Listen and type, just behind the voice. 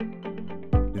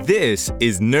This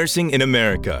is Nursing in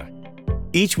America.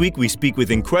 Each week we speak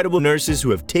with incredible nurses who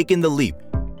have taken the leap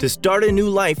to start a new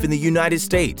life in the United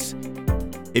States.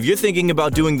 If you're thinking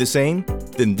about doing the same,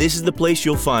 then this is the place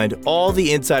you'll find all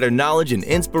the insider knowledge and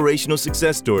inspirational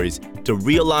success stories to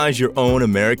realize your own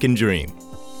American dream.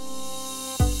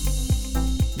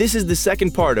 This is the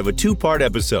second part of a two-part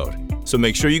episode, so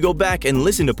make sure you go back and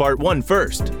listen to part 1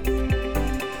 first.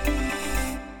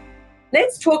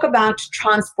 Let's talk about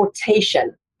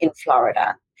transportation in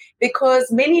Florida,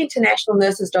 because many international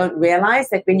nurses don't realize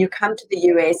that when you come to the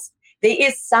US, there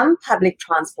is some public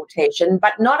transportation,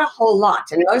 but not a whole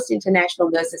lot. And most international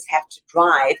nurses have to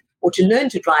drive or to learn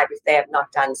to drive if they have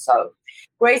not done so.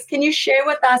 Grace, can you share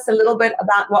with us a little bit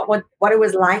about what it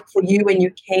was like for you when you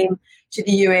came to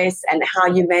the US and how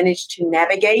you managed to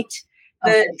navigate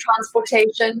the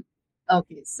transportation?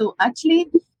 Okay, so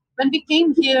actually, when we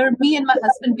came here, me and my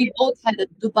husband, we both had a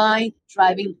Dubai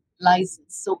driving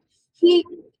license. So he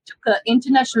took an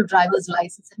international driver's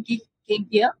license and he came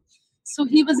here. So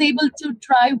he was able to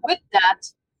drive with that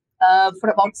for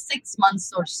about 6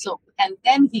 months or so. And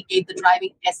then he gave the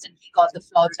driving test and he got the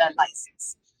Florida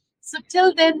license. So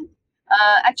till then,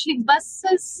 actually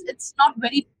buses, it's not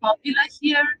very popular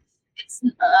here. It's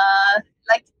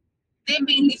like they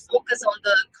mainly focus on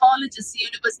the colleges,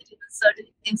 universities, and certain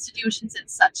institutions and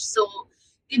such. So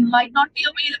they might not be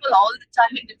available all the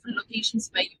time in different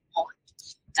locations where you want.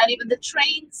 And even the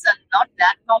trains are not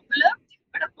that popular.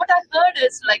 But what I heard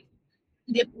is like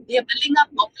they're building up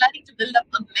or planning to build up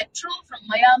a metro from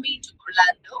Miami to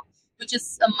Orlando, which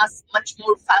is a much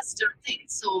more faster thing.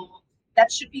 So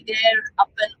that should be there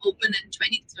up and open in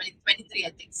 2023,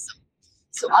 I think so.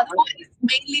 So otherwise,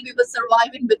 mainly we were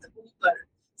surviving with Uber.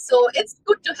 So it's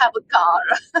good to have a car,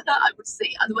 I would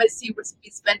say. Otherwise, you would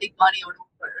be spending money on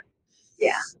Uber.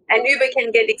 Yeah, and Uber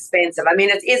can get expensive. I mean,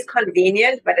 it is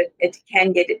convenient, but it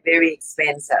can get very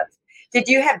expensive. Did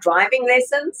you have driving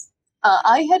lessons?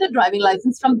 I had a driving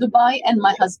license from Dubai and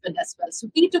my husband as well. So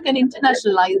he took an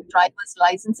international driver's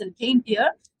license and came here.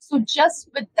 So just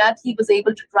with that, he was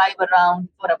able to drive around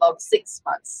for about 6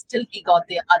 months till he got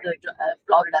the other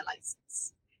Florida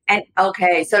license. And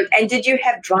okay, and did you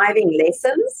have driving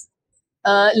lessons?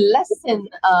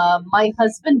 My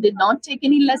husband did not take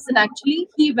any lesson. Actually,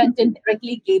 he went and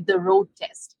directly gave the road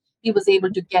test. He was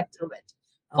able to get through it.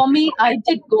 For me, I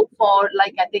did go for I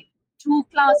think 2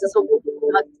 classes or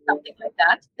something like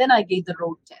that. Then I gave the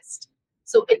road test.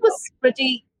 So it was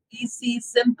pretty easy,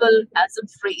 simple,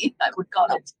 hassle-free, I would call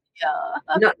it.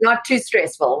 Yeah. Not too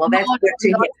stressful. Well, that's good to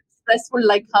hear. Stressful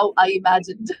like how I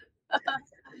imagined.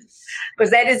 Because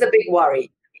that is a big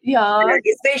worry. Yeah.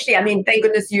 Especially, I mean, thank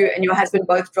goodness you and your husband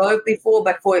both drove before,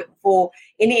 but for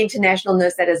any international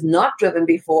nurse that has not driven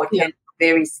before, it can be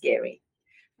very scary.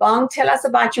 Bong, tell us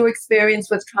about your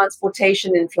experience with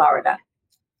transportation in Florida.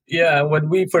 Yeah, when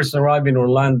we first arrived in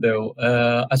Orlando,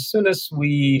 as soon as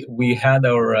we had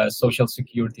our social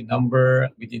security number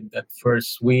within that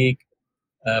first week,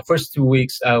 first 2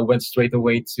 weeks, I went straight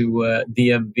away to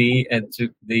DMV and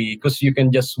took because you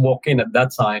can just walk in at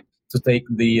that time to take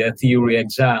the theory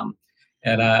exam.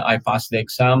 And I passed the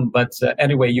exam. But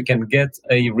anyway, you can get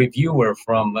a reviewer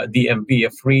from DMV, a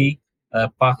free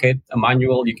packet, a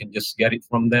manual. You can just get it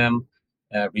from them,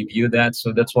 review that.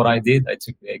 So that's what I did. I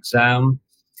took the exam.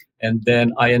 And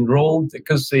then I enrolled,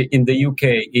 because in the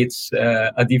UK, it's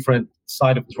a different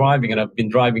side of driving. And I've been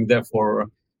driving there for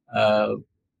a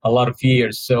lot of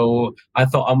years. So I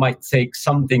thought I might take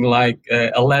something like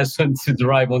a lesson to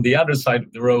drive on the other side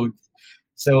of the road.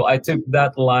 So I took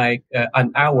that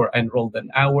an hour. I enrolled an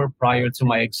hour prior to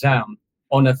my exam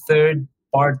on a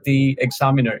third-party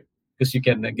examiner, because you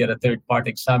can get a third-party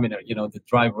examiner, the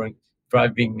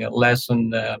driving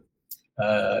lesson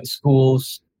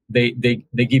schools. They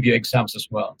give you exams as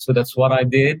well. So that's what I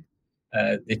did.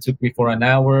 They took me for an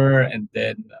hour, and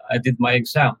then I did my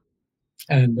exam.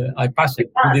 And I passed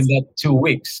it within that 2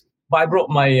 weeks. But I brought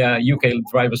my UK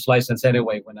driver's license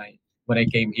anyway when I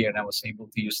came here, and I was able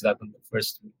to use that on the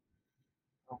first week.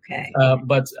 Okay.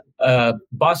 But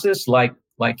buses like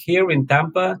here in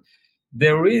Tampa,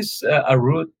 there is a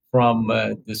route from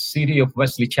the city of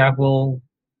Wesley Chapel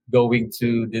going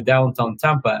to the downtown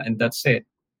Tampa, and that's it.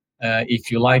 If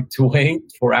you like to wait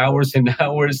for hours and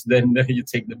hours, then you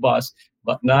take the bus.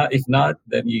 But if not,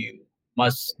 then you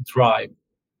must drive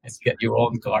and get your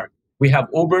own car. We have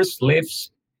Ubers,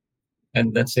 Lyfts,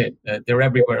 and that's it. They're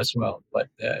everywhere as well, but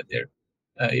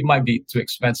it might be too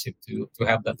expensive to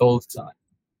have that all the time.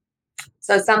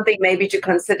 So something maybe to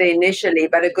consider initially,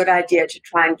 but a good idea to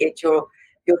try and get your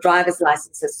driver's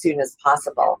license as soon as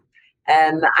possible.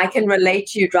 I can relate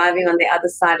to you driving on the other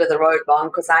side of the road, Bong,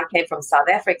 because I came from South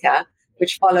Africa.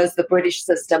 which follows the British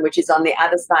system, which is on the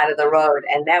other side of the road.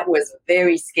 And that was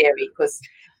very scary because,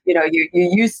 you're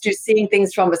used to seeing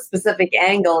things from a specific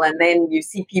angle, and then you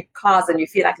see cars and you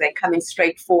feel like they're coming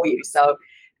straight for you. So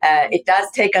it does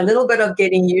take a little bit of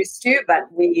getting used to,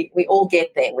 but we all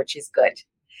get there, which is good.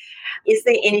 Is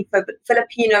there any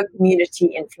Filipino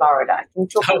community in Florida? Can you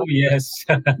talk Oh, yes.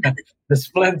 There's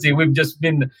plenty. We've just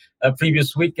been a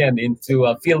previous weekend into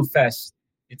a Film Fest.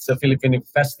 It's a Filipino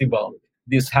festival.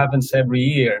 This happens every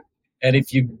year. And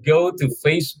if you go to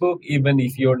Facebook, even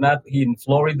if you're not in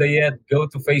Florida yet, go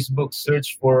to Facebook,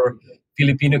 search for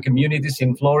Filipino communities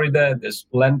in Florida. There's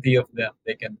plenty of them.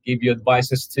 They can give you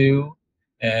advices too.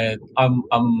 And I'm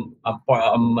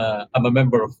a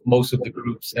member of most of the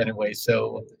groups anyway.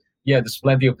 So yeah, there's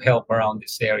plenty of help around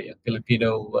this area.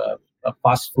 Filipino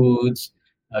fast foods,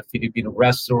 Filipino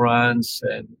restaurants,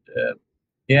 and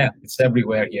it's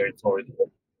everywhere here in Florida.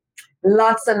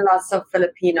 Lots and lots of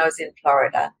Filipinos in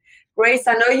Florida. Grace,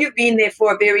 I know you've been there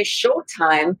for a very short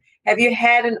time. Have you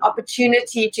had an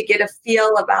opportunity to get a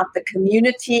feel about the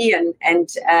community and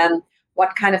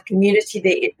what kind of community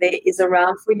there is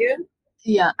around for you?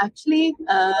 Yeah, actually,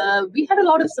 we had a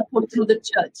lot of support through the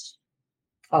church.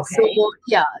 Okay.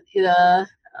 So,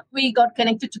 we got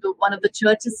connected to one of the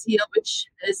churches here, which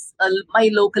is my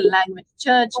local language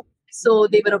church. So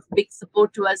they were of big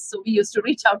support to us. So we used to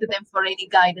reach out to them for any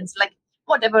guidance, like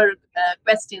whatever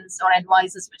questions or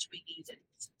advices which we needed.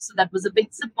 So that was a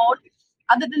big support.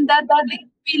 Other than that,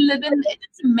 we live in,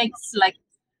 it's a mix. Like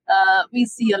we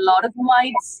see a lot of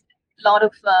whites, a lot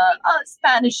of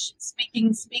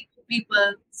Spanish-speaking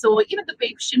people. So even the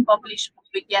Asian population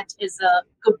we get is a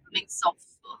good mix of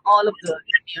all of the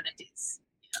communities.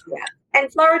 Yeah.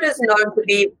 And Florida is known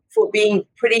for being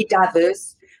pretty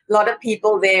diverse. A lot of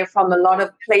people there from a lot of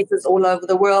places all over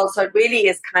the world. So it really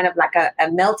is kind of like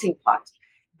a melting pot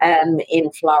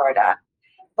in Florida.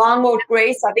 Barnward,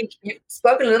 Grace, I think you've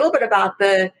spoken a little bit about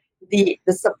the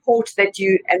support that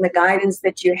you and the guidance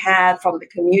that you have from the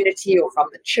community or from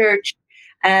the church.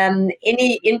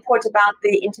 Any input about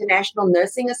the International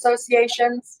Nursing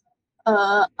Associations?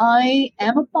 I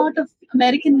am a part of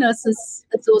American Nurses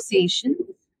Association,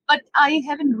 but I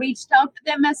haven't reached out to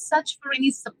them as such for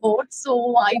any support,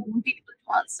 so I won't be able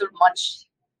to answer much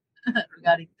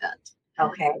regarding that.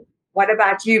 Okay. What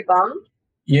about you, Bong?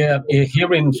 Yeah,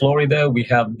 here in Florida, we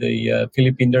have the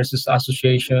Philippine Nurses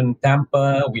Association,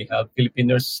 Tampa. We have Philippine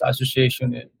Nurses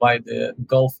Association by the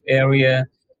Gulf area.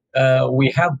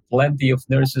 We have plenty of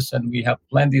nurses and we have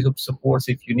plenty of supports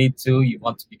if you need to. You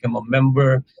want to become a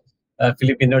member.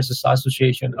 Philippine Nurses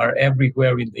Association are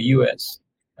everywhere in the U.S.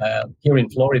 Here in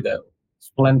Florida,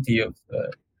 there's plenty of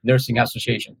nursing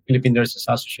association, Philippine Nurses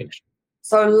Association.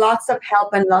 So lots of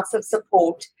help and lots of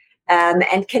support.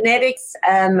 And Kinetics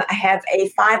have a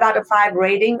 5 out of 5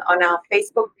 rating on our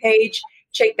Facebook page.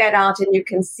 Check that out and you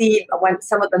can see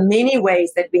some of the many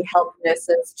ways that we help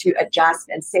nurses to adjust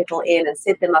and settle in and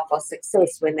set them up for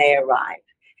success when they arrive.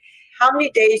 How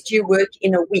many days do you work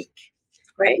in a week,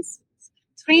 Grace?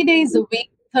 3 days a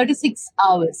week, 36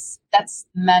 hours. That's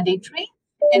mandatory.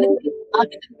 And other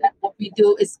than that, what we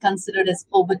do is considered as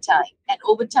overtime. And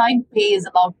overtime pay is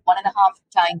about 1.5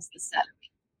 times the salary,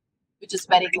 which is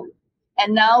very good.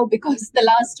 And now, because the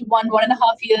last 1.5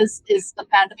 years is a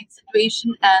pandemic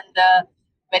situation and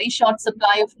very short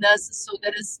supply of nurses, so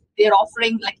they're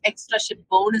offering like extra shift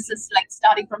bonuses, like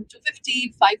starting from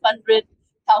 $250, $500,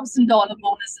 $1,000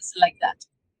 bonuses like that.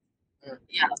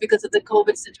 Yeah, because of the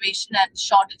COVID situation and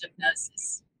shortage of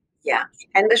nurses. Yeah,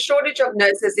 and the shortage of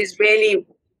nurses is really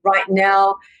right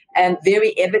now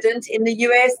very evident in the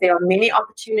U.S. There are many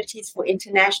opportunities for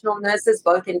international nurses,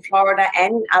 both in Florida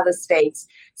and in other states.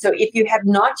 So if you have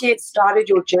not yet started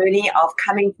your journey of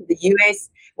coming to the U.S.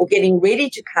 or getting ready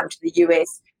to come to the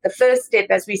U.S., the first step,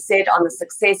 as we said, on the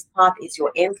success path is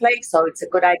your NCLEX. So it's a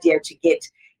good idea to get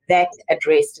that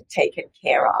addressed and taken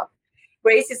care of.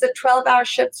 Grace, is it 12-hour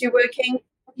shifts you're working?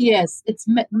 Yes, it's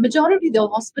majority of the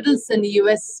hospitals in the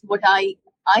U.S., what I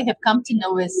have come to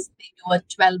know is they do a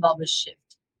 12-hour shift.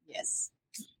 Yes.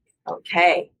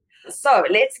 Okay. So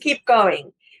let's keep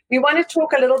going. We want to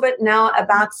talk a little bit now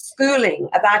about schooling,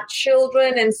 about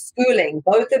children and schooling.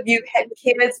 Both of you had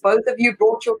kids. Both of you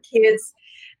brought your kids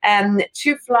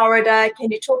to Florida.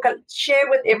 Can you share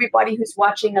with everybody who's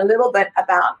watching a little bit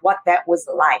about what that was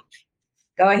like?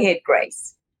 Go ahead,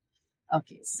 Grace.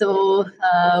 Okay, so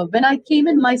when I came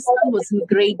in, my son was in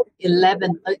grade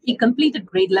 11. He completed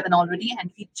grade 11 already, and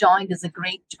he joined as a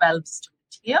grade 12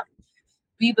 student here.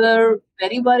 We were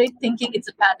very worried, thinking it's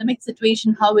a pandemic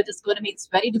situation, how it is going to be. It's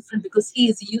very different because he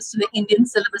is used to the Indian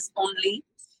syllabus only,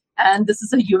 and this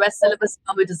is a US syllabus,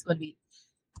 how it is going to be.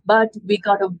 But we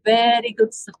got a very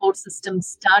good support system,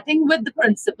 starting with the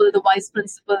principal, the vice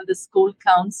principal, the school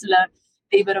counselor.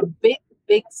 They were a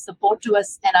big support to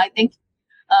us. And I think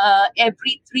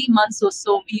every 3 months or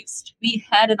so, we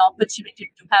had an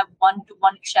opportunity to have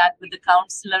one-to-one chat with the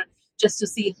counselor just to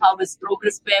see how his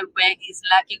progress, where he's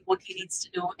lacking, what he needs to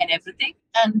do, and everything.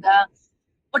 And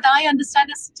what I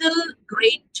understand is still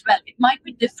grade 12. It might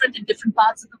be different in different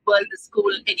parts of the world, the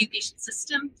school education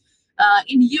system.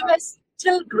 In US,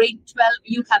 till grade 12,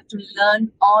 you have to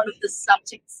learn all of the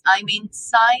subjects. I mean,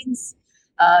 science,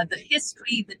 the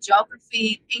history, the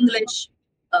geography, English,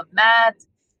 math,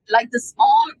 like this,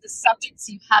 all the subjects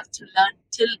you have to learn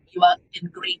till you are in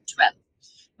grade 12.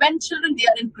 When children, they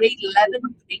are in grade 11,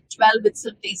 grade 12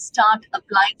 itself, they start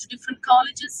applying to different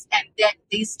colleges, and then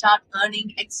they start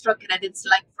earning extra credits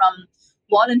like from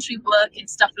voluntary work and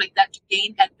stuff like that to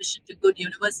gain admission to good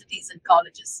universities and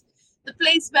colleges. The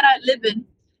place where I live in,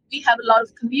 we have a lot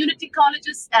of community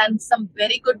colleges and some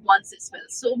very good ones as well.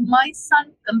 So my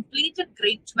son completed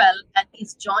grade 12 and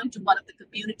he's joined to one of the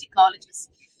community colleges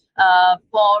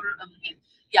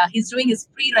he's doing his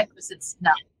prerequisites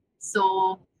now.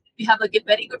 So we have a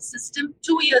very good system.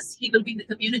 2 years he will be in the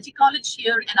community college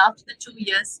here, and after the 2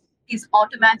 years, he's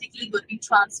automatically going to be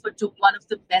transferred to one of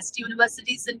the best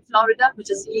universities in Florida, which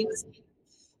is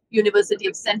University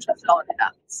of Central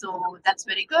Florida. So that's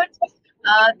very good.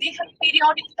 They have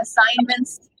periodic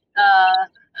assignments,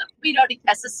 periodic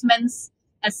assessments,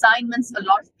 assignments, a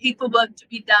lot of paperwork to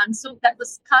be done. So that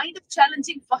was kind of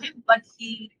challenging for him, but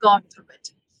he got through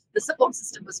it. The support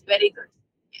system was very good.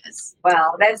 Yes.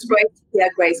 Wow, that's great to hear,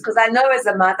 Grace, because I know as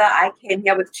a mother, I came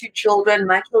here with 2 children.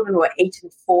 My children were 8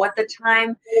 and 4 at the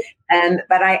time.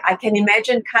 But I can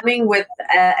imagine coming with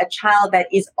a child that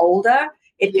is older,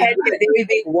 it can be a very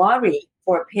big worry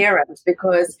for a parent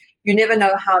because you never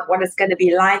know what it's going to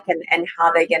be like and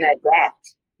how they're going to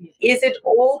adapt. Is it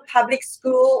all public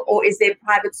school or is there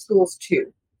private schools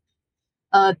too?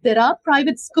 There are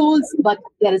private schools, but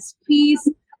there is fees.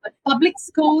 But public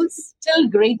schools till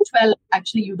grade 12,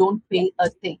 actually, you don't pay a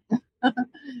thing.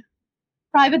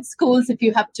 Private schools, if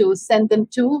you have to send them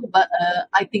to, but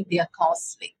I think they are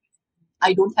costly.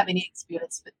 I don't have any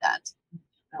experience with that.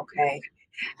 Okay.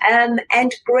 And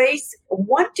Grace,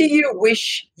 what do you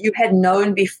wish you had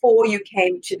known before you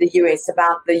came to the US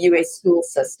about the US school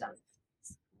system?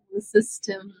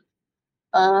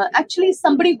 Actually,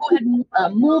 somebody who had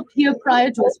moved here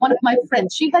prior to us, one of my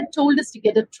friends, she had told us to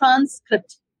get a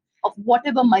transcript of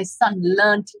whatever my son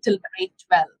learned till grade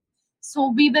 12.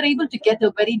 So we were able to get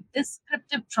a very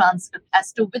descriptive transcript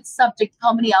as to which subject,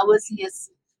 how many hours he has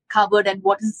covered and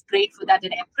what is his grade for that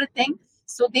and everything.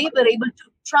 So they were able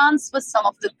to transfer some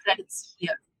of the credits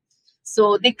here.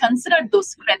 So they considered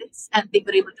those credits and they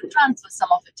were able to transfer some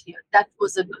of it here. That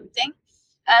was a good thing.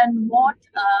 And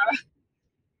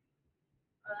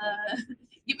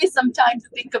give me some time to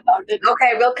think about it.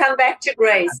 Okay, we'll come back to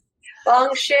Grace.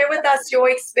 Bong, share with us your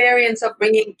experience of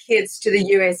bringing kids to the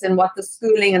US and what the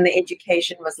schooling and the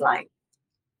education was like.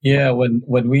 Yeah, when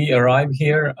we arrived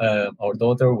here, our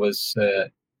daughter was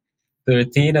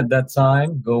 13 at that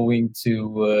time, going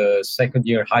to first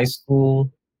year high school.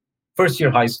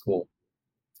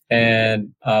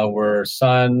 And our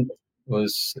son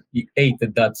was 8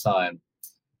 at that time.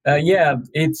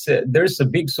 It's there's a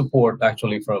big support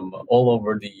actually from all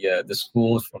over the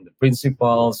schools, from the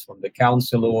principals, from the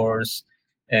counselors,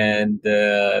 and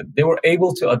they were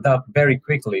able to adapt very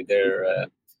quickly.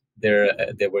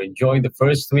 They were enjoying the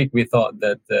first week. We thought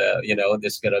that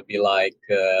this is gonna be like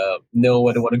no,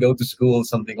 I don't want to go to school,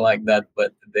 something like that.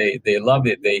 But they loved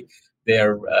it. They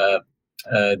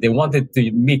wanted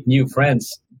to meet new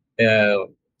friends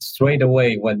straight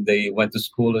away when they went to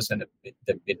school, and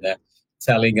they've been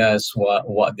telling us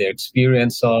what their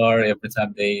experience are every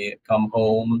time they come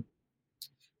home.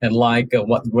 And like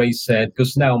what Grace said,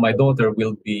 because now my daughter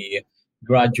will be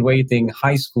graduating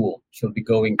high school. She'll be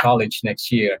going college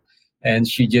next year. And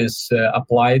she just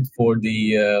applied for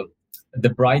the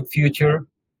Bright Future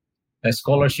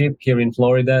scholarship here in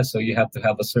Florida. So you have to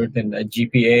have a certain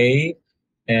GPA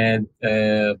and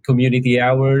community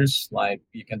hours, like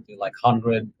you can do like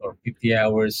 100 or 50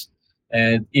 hours.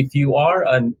 And if you are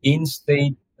an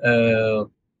in-state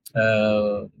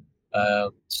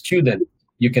student,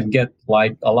 you can get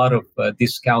like a lot of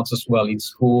discounts as well in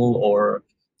school, or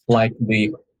like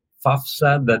the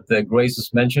FAFSA that Grace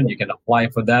has mentioned. You can apply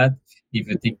for that if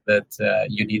you think that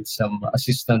you need some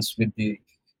assistance with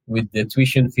the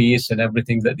tuition fees and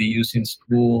everything that they use in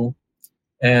school.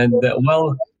 And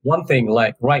one thing,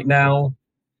 like right now,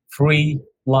 free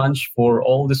lunch for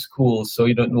all the schools, so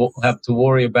you don't have to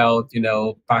worry about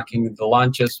packing the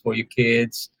lunches for your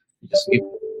kids. You just give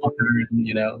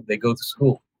modern, they go to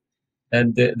school.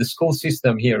 And the school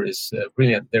system here is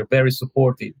brilliant. They're very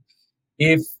supportive.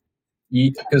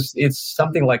 Because it's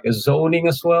something like a zoning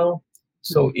as well.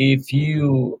 So if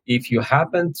you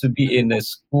happen to be in a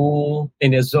school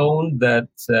in a zone that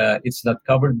it's not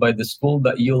covered by the school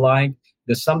that you like,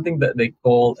 there's something that they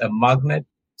call a magnet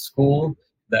school.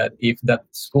 That if that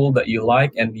school that you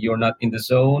like and you're not in the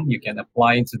zone, you can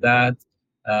apply into that.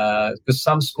 Because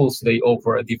some schools they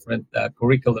offer a different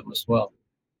curriculum as well,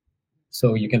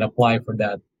 so you can apply for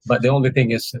that. But the only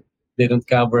thing is they don't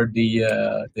cover the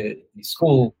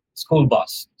school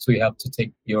bus, so you have to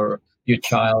take your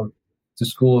child to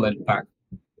school and back.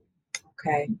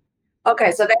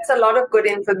 Okay, so that's a lot of good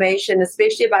information,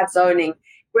 especially about zoning.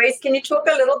 Grace, can you talk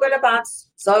a little bit about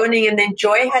zoning? And then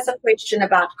Joy has a question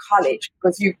about college,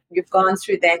 because you've gone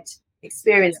through that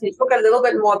experience. Can you talk a little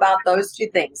bit more about those two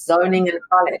things, zoning and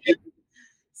college?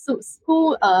 So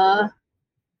school,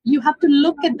 you have to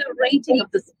look at the rating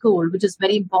of the school, which is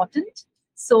very important.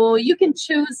 So you can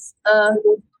choose a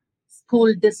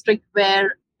school district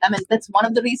where, that's one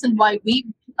of the reasons why we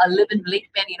live in Lake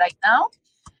Mary right now.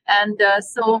 And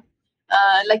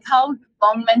like how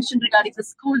Bong mentioned regarding the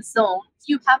school zone,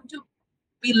 you have to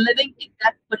be living in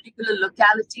that particular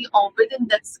locality or within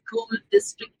that school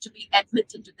district to be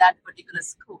admitted to that particular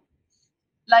school.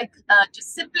 Like to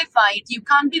simplify it, you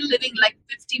can't be living like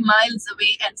 50 miles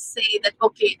away and say that,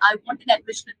 okay, I want an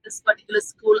admission at this particular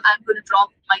school. I'm going to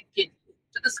drop my kid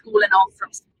to the school and off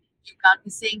from school. You can't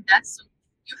be saying that. So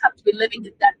you have to be living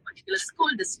in that particular school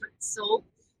district. So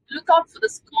look out for the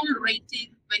school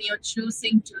rating when you're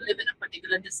choosing to live in a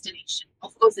particular destination.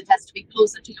 Of course, it has to be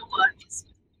closer to your work.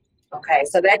 Okay,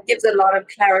 so that gives a lot of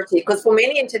clarity, because for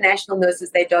many international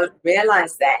nurses, they don't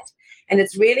realize that. And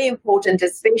it's really important,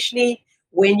 especially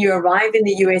when you arrive in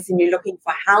the US and you're looking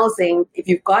for housing, if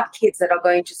you've got kids that are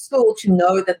going to school, to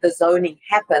know that the zoning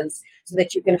happens so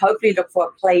that you can hopefully look for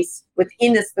a place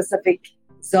within a specific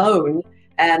zone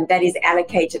that is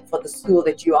allocated for the school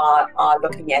that you are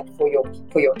looking at for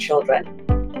your children.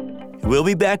 We'll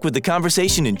be back with the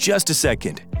conversation in just a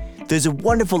second. There's a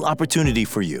wonderful opportunity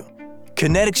for you.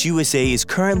 Kinetics USA is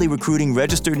currently recruiting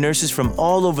registered nurses from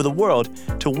all over the world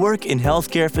to work in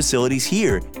healthcare facilities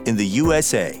here in the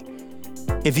USA.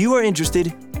 If you are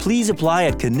interested, please apply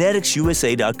at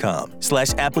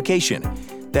kineticsusa.com/application.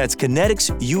 That's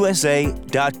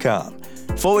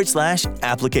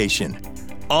kineticsusa.com/application.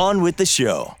 On with the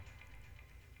show.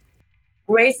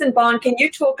 Grace and Bong, can you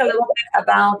talk a little bit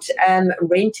about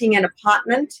renting an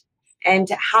apartment and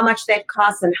how much that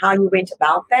costs and how you went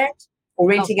about that, or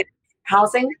renting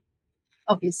housing?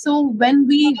 Okay, so when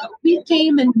we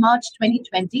came in March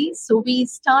 2020, so we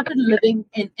started living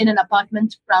in an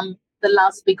apartment from the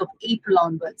last week of April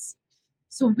onwards.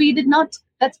 So we did not,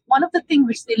 that's one of the things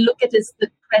which they look at is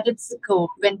the credit score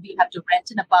when we have to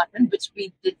rent an apartment, which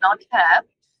we did not have.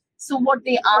 So what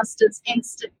they asked us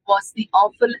instead was the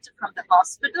offer letter from the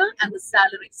hospital and the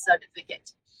salary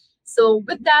certificate. So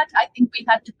with that, I think we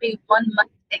had to pay 1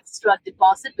 month extra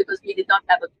deposit because we did not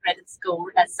have a credit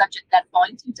score as such at that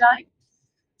point in time.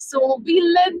 So we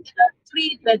lived in a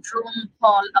 3-bedroom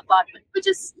hall apartment, which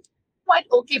is quite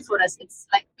okay for us. It's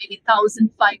like maybe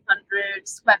 1,500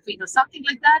 square feet or something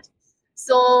like that.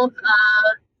 So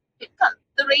the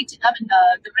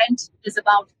rent is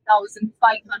about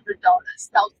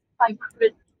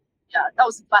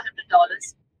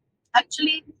 $1,500.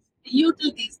 Actually, the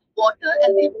utilities, water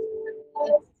and the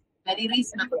very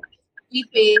reasonable. We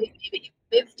pay maybe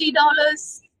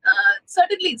 $50.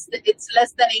 Certainly, it's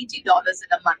less than $80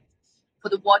 in a month for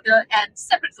the water, and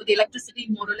separate for the electricity,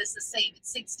 more or less the same.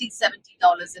 It's $60,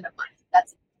 $70 in a month.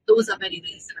 Those are very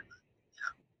reasonable.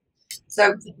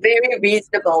 So very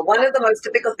reasonable. One of the most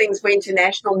difficult things for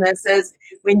international nurses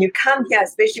when you come here,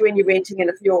 especially when you're renting in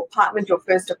your apartment, your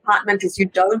first apartment, is you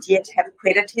don't yet have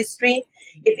credit history.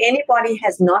 If anybody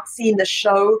has not seen the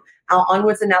show, our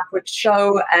Onwards and Upwards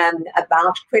show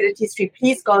about credit history,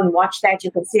 please go and watch that.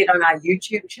 You can see it on our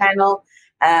YouTube channel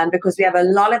because we have a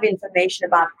lot of information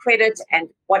about credit and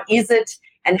what is it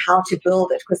and how to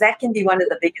build it, because that can be one of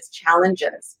the biggest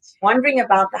challenges. Wondering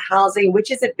about the housing, which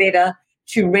is it better,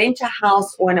 to rent a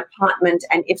house or an apartment,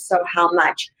 and if so, how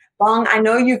much? Bong, I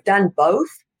know you've done both.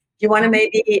 Do you want to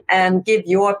maybe give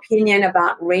your opinion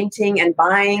about renting and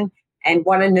buying and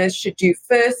what a nurse should do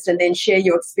first, and then share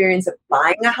your experience of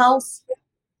buying a house?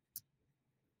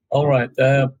 All right.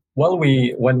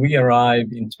 When we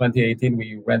arrived in 2018,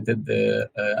 we rented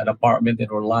an apartment in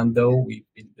Orlando. We've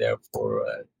been there for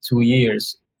 2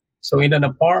 years. So in an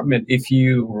apartment, if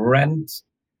you rent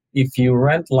if you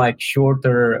rent like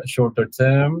shorter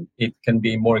term, it can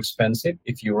be more expensive.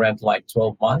 If you rent like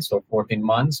 12 months or 14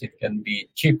 months, it can be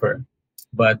cheaper.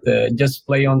 But just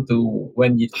play on to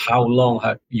how long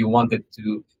you wanted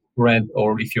to rent,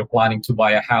 or if you're planning to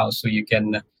buy a house, so you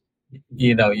can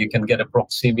you can get a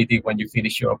proximity when you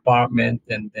finish your apartment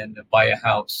and then buy a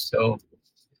house. So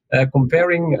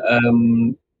comparing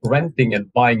renting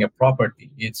and buying a property,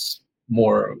 it's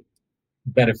more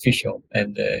beneficial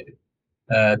and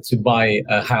to buy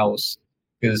a house,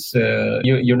 because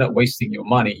you're not wasting your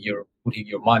money. You're putting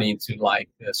your money into like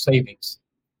savings,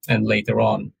 and later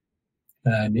on,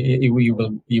 and you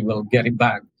will get it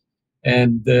back.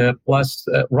 And plus,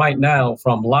 right now,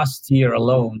 from last year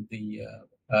alone, the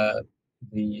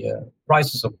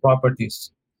prices of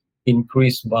properties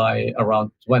increased by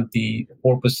around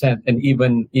 24%, and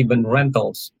even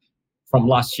rentals from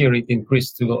last year, it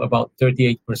increased to about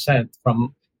 38%.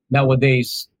 From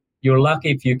nowadays, you're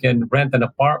lucky if you can rent an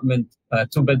apartment, a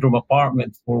 2-bedroom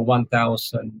apartment for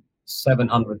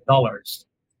 $1,700.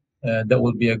 That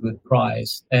would be a good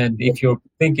price. And if you're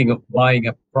thinking of buying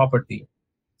a property,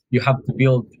 you have to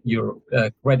build your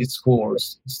credit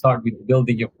scores. Start with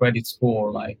building your credit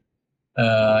score, like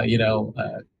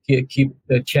keep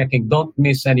checking. Don't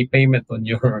miss any payment on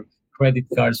your credit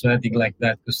cards or anything like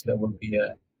that, because that will be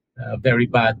very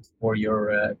bad for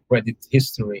your credit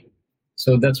history.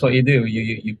 So that's what you do.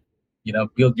 You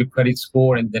build your credit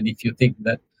score, and then if you think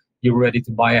that you're ready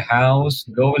to buy a house,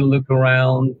 go and look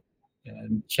around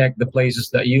and check the places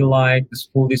that you like, the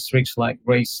school districts, like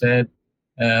Grace said.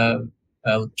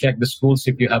 Check the schools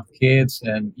if you have kids,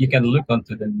 and you can look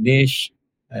onto the niche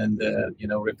and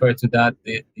refer to that,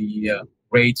 the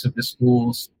rates of the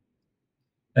schools.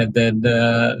 And then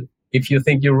if you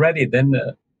think you're ready, then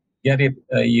get it.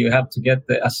 You have to get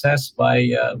assessed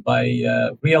by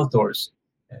realtors,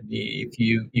 and if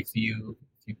you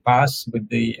pass with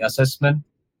the assessment,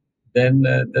 then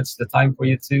that's the time for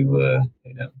you to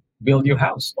build your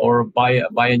house or buy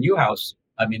a new house.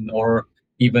 I mean, or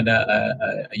even a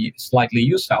slightly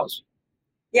used house.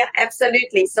 Yeah,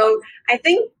 absolutely. So I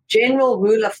think general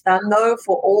rule of thumb, though,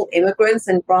 for all immigrants,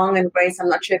 and Bong and Grace, I'm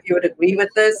not sure if you would agree with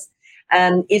this,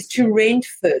 is to rent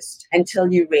first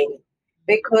until you're ready.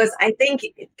 Because I think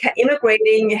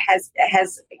immigrating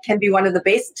can be one of the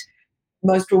best,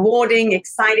 most rewarding,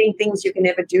 exciting things you can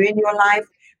ever do in your life,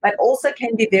 but also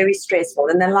can be very stressful.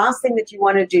 And the last thing that you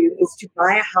want to do is to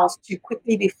buy a house too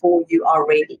quickly before you are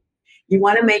ready. You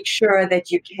want to make sure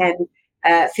that you can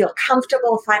feel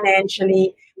comfortable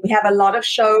financially. We have a lot of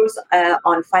shows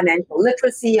on financial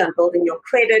literacy, on building your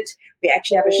credit. We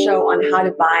actually have a show on how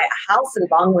to buy a house, and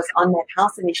Bong was on that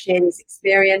house and he shared his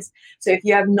experience. So if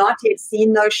you have not yet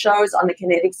seen those shows on the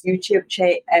Kinetics YouTube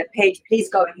page, please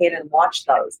go ahead and watch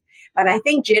those. But I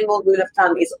think general rule of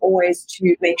thumb is always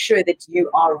to make sure that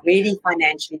you are ready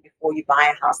financially before you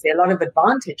buy a house. There are a lot of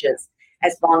advantages,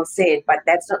 as Bong said, but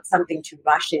that's not something to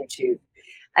rush into.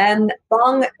 And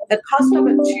Bong, the cost of a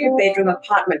 2-bedroom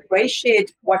apartment, Grace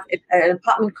shared what an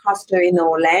apartment cost her in the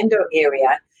Orlando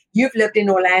area. You've lived in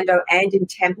Orlando and in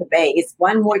Tampa Bay. Is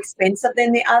one more expensive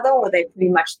than the other, or are they pretty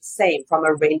much the same from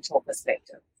a rental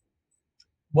perspective?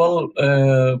 Well,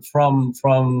 from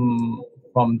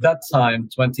that time,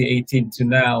 2018 to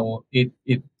now, it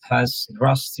has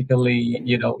drastically,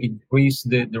 increased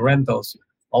the rentals.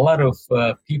 A lot of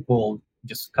people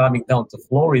just coming down to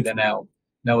Florida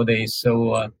nowadays.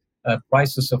 So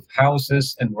prices of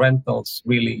houses and rentals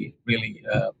really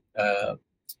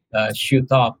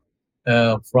shoot up.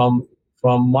 From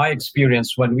my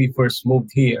experience, when we first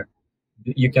moved here,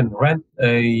 you can rent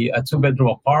a 2-bedroom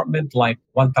apartment like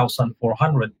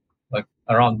 1,400, like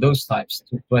around those times,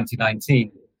 to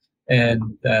 2019 and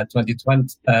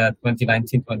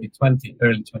 2019, 2020,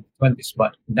 early 2020s.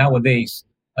 But nowadays,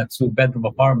 a 2-bedroom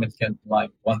apartment can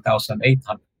like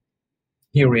 1,800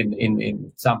 here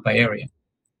in Tampa area.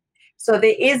 So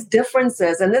there is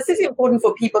differences, and this is important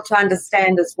for people to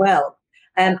understand as well.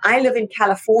 I live in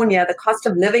California. The cost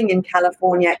of living in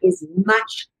California is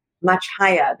much, much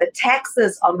higher. The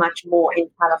taxes are much more in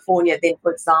California than,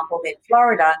 for example, in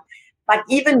Florida. But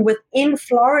even within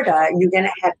Florida, you're going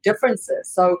to have differences.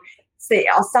 So there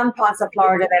are some parts of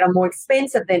Florida that are more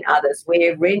expensive than others,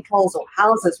 where rentals or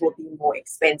houses will be more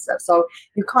expensive. So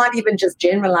you can't even just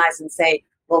generalize and say,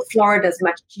 well, Florida is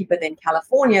much cheaper than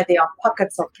California. There are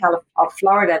pockets of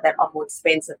Florida that are more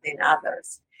expensive than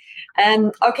others.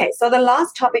 Okay, so the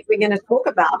last topic we're going to talk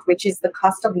about, which is the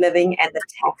cost of living and the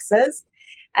taxes.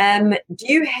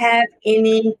 Do you have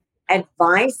any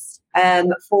advice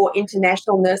for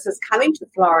international nurses coming to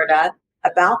Florida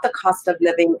about the cost of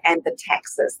living and the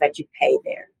taxes that you pay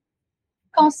there?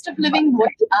 Cost of living,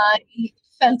 what I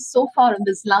felt so far in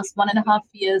this last 1.5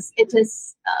 years,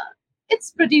 it's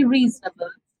pretty reasonable.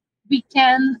 We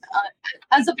can,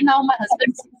 as of now, my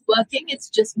husband's working. It's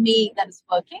just me that is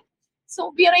working.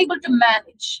 So we are able to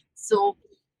manage. So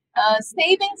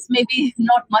savings, maybe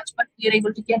not much, but we are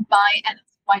able to get by, and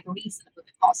it's quite reasonable,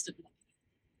 the cost of living.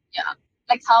 Yeah.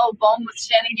 Like how Bong was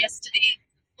sharing yesterday,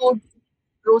 food,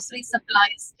 grocery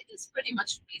supplies, it is pretty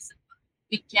much reasonable.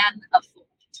 We can afford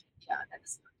it. Yeah, that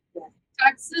is good.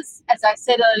 Taxes, as I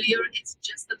said earlier, it's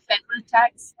just the federal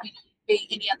tax. We don't pay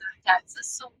any other taxes,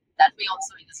 so that way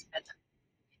also it is better.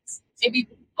 Maybe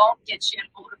Bong can share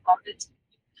more about it.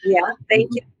 Yeah,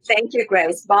 thank you,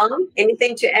 Grace. Bong,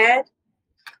 anything to add?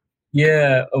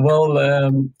 Yeah, well,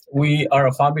 we are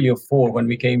a family of 4 when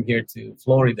we came here to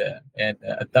Florida. And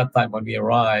at that time when we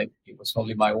arrived, it was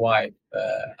only my wife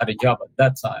had a job at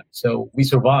that time. So we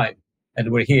survived and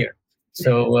we're here.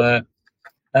 So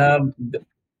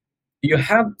you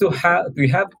have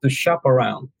to shop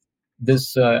around.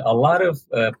 There's a lot of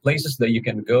places that you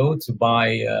can go to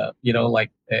buy,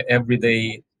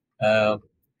 everyday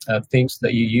things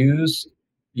that you use.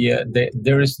 Yeah,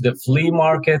 there is the flea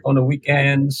market on the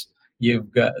weekends.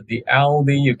 You've got the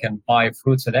Aldi. You can buy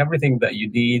fruits and everything that you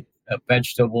need,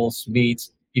 vegetables,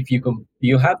 meats.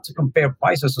 You have to compare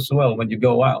prices as well when you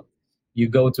go out. You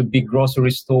go to big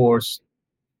grocery stores,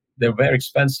 they're very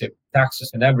expensive, taxes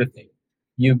and everything.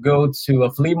 You go to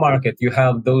a flea market, you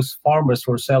have those farmers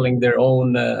who are selling their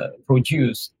own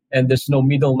produce, and there's no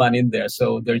middleman in there,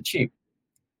 so they're cheap.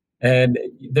 And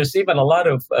there's even a lot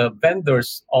of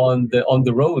vendors on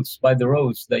the roads, by the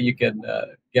roads, that you can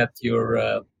get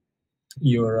your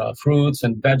fruits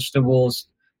and vegetables.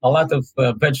 A lot of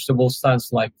vegetable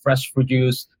stands like fresh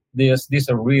produce. These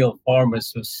are real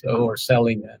farmers who are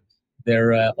selling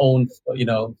their own,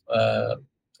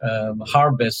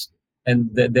 harvest,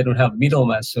 and they don't have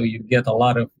middlemen, so you get a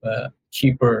lot of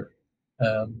cheaper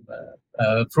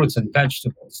fruits and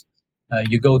vegetables.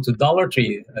 You go to Dollar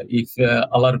Tree. If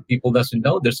a lot of people doesn't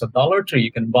know, there's a Dollar Tree.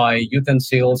 You can buy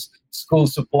utensils, school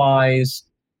supplies,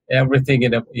 everything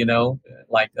in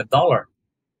like $1.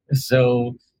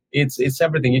 So it's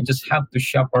everything. You just have to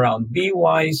shop around. Be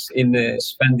wise in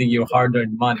spending your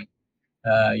hard-earned money.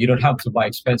 You don't have to buy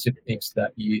expensive things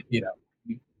that you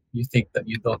think that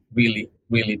you don't really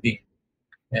need.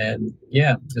 And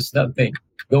yeah, just that thing.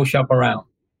 Go shop around.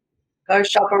 Go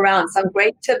shop around. Some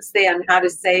great tips there on how to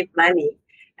save money.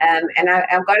 And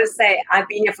I've got to say, I've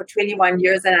been here for 21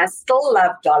 years and I still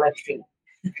love Dollar Tree.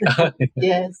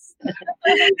 Yes.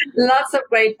 Lots of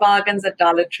great bargains at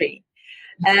Dollar Tree.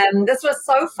 This was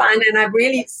so fun, and I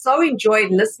really so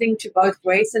enjoyed listening to both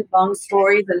Grace and Bong's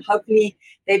stories, and hopefully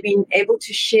they've been able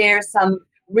to share some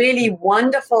really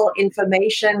wonderful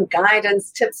information,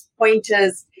 guidance, tips,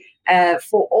 pointers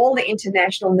for all the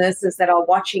international nurses that are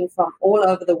watching from all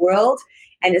over the world,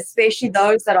 and especially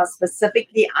those that are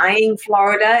specifically eyeing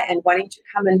Florida and wanting to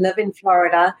come and live in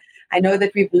Florida. I know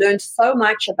that we've learned so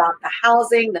much about the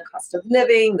housing, the cost of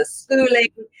living, the schooling,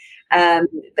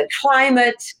 the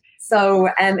climate. So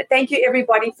thank you,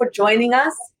 everybody, for joining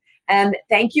us. And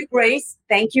thank you, Grace.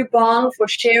 Thank you, Bong, for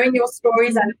sharing your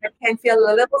stories. And it can feel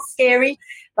a little scary,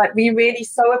 but we really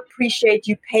so appreciate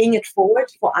you paying it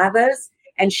forward for others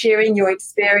and sharing your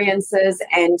experiences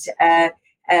and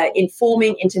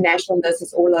informing international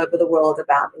nurses all over the world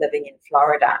about living in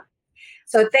Florida.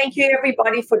 So thank you,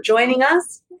 everybody, for joining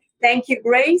us. Thank you,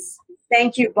 Grace.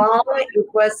 Thank you, Bong. It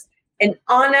was an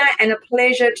honor and a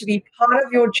pleasure to be part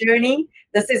of your journey.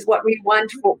 This is what we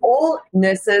want for all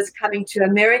nurses coming to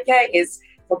America, is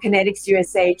for Kinetics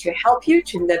USA to help you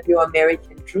to live your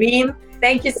American dream.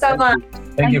 Thank you so much.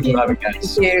 Thank you for having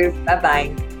us. Thank you.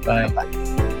 Bye-bye. Bye. Bye.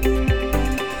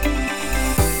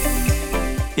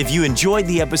 If you enjoyed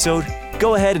the episode,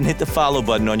 go ahead and hit the follow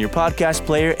button on your podcast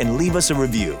player and leave us a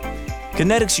review.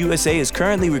 Kinetics USA is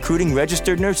currently recruiting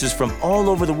registered nurses from all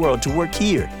over the world to work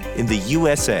here in the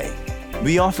USA.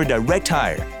 We offer direct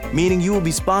hire, meaning you will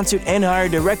be sponsored and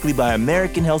hired directly by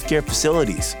American healthcare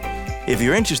facilities. If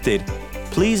you're interested,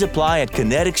 please apply at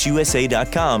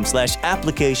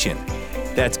kineticsusa.com/application.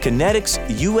 That's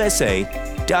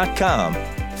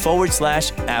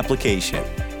kineticsusa.com/application.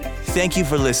 Thank you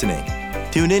for listening.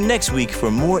 Tune in next week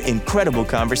for more incredible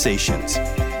conversations.